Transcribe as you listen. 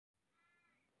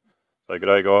So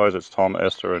g'day guys, it's Tom,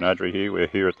 Esther and Adri here. We're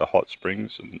here at the hot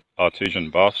springs and artesian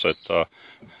baths at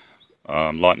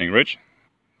Lightning Ridge.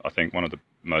 I think one of the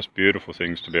most beautiful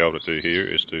things to be able to do here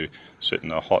is to sit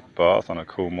in a hot bath on a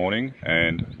cool morning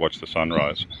and watch the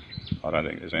sunrise. I don't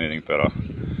think there's anything better.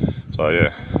 So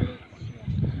yeah,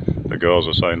 the girls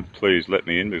are saying please let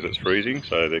me in because it's freezing,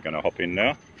 so they're going to hop in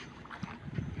now.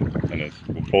 And it's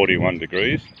 41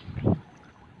 degrees.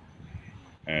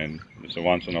 And it's a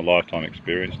once in a lifetime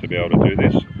experience to be able to do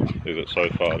this because it's so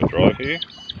far to drive here.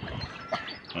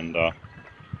 And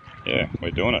yeah,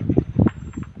 we're doing it.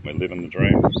 We're living the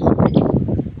dream.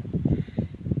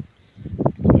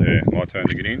 So yeah, my turn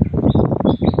to get in.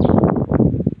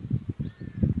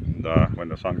 And when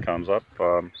the sun comes up,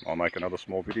 I'll make another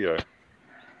small video.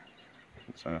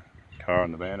 It's a car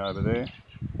in the van over there.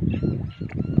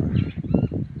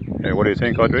 Yeah, what do you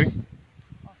think, Audrey?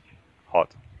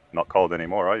 Hot. Not cold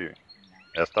anymore, are you?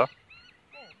 Esther?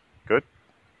 Good?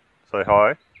 Say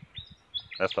hi.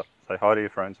 Esther, say hi to your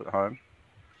friends at home.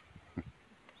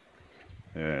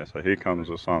 Yeah, so here comes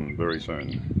the sun very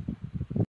soon.